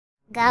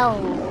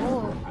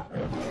Go.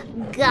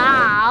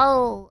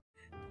 Go.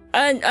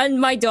 And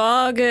my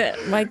dog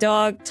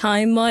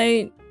Time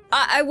Mutt.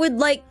 I would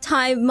like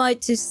Time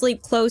Mutt to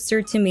sleep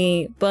closer to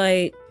me,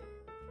 but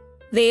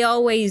they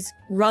always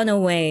run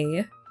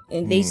away.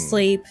 And they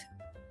sleep,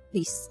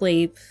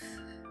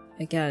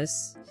 I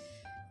guess,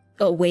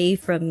 away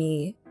from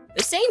me.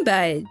 The same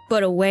bed,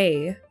 but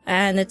away.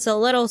 And it's a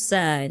little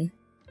sad.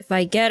 If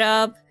I get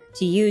up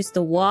to use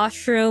the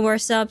washroom or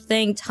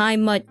something,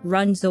 Time Mutt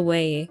runs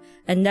away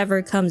and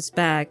never comes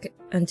back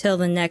until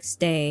the next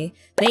day.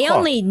 They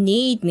only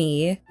need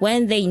me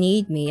when they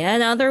need me,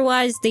 and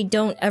otherwise they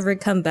don't ever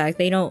come back.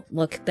 They don't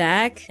look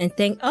back and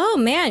think, oh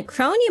man,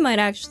 Kronii might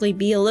actually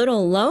be a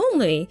little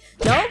lonely.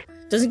 Nope,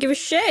 doesn't give a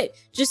shit.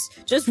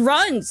 Just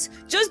runs.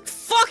 Just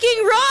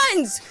fucking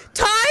runs!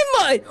 Time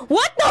Mutt!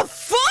 What the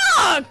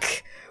fuck?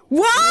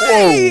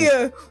 Why?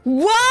 Whoa.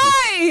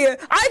 Why?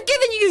 I've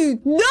given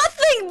you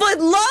nothing but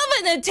love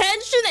and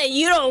attention and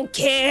you don't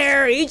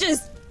care. You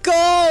just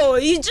go.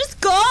 You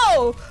just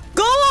go.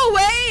 Go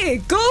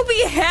away. Go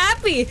be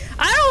happy.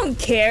 I don't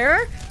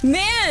care.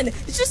 Man,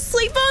 just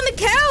sleep on the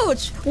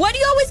couch. Why do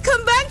you always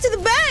come back to the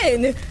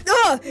bed?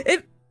 Ugh,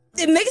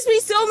 it makes me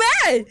so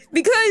mad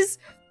because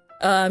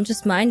I'm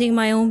just minding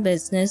my own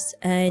business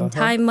and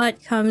Time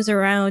Mutt comes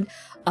around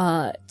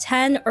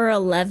 10 or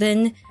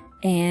 11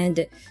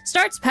 and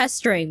starts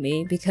pestering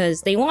me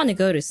because they want to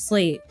go to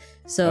sleep.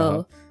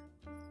 So,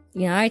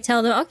 you know, I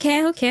tell them,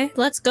 okay,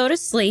 let's go to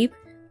sleep.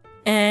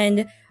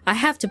 And I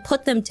have to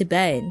put them to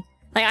bed.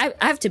 Like,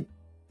 I have to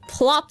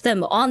plop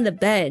them on the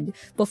bed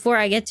before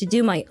I get to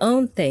do my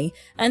own thing.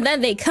 And then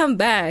they come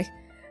back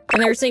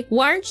and they're saying,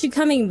 why aren't you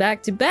coming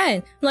back to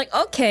bed? I'm like,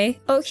 okay,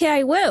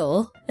 I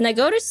will. And I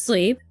go to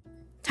sleep.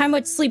 Time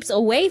Mutt sleeps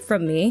away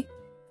from me.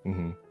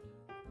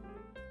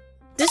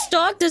 This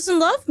dog doesn't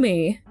love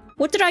me.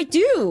 What did I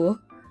do?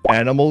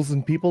 Animals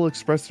and people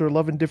express their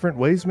love in different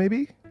ways,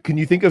 maybe? Can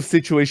you think of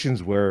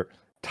situations where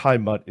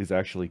Time Mutt is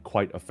actually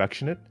quite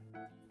affectionate?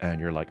 And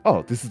you're like,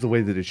 oh, this is the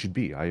way that it should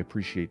be. I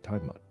appreciate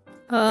Time Mutt.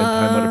 And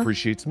Time Mutt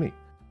appreciates me.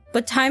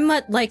 But Time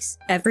Mutt likes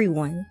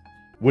everyone.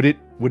 Would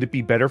it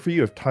be better for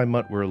you if Time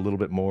Mutt were a little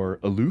bit more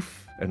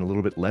aloof and a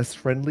little bit less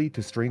friendly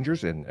to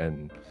strangers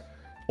and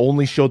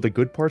only showed the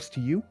good parts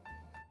to you?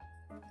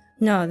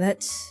 No,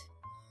 that's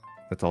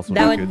also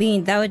that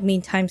would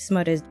mean Time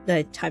Smut is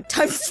the time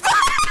Smut.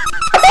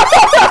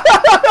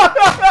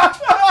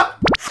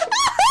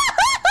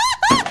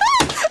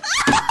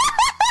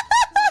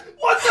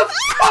 What the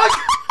fuck?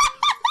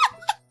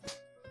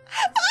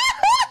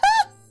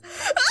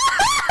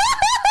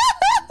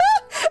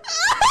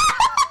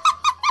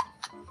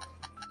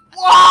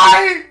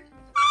 Why?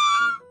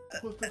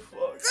 What the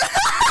fuck?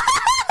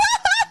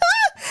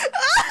 I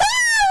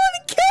want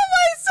to kill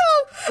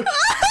myself.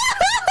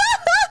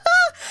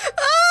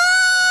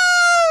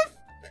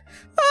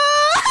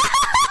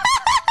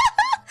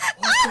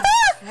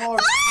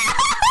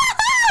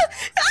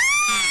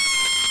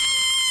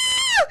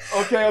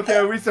 Okay,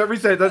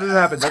 reset. That didn't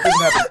happen. Just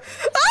reset.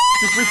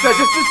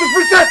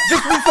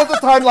 Just reset the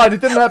timeline.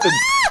 It didn't happen.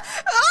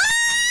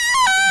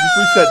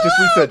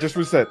 Just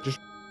reset.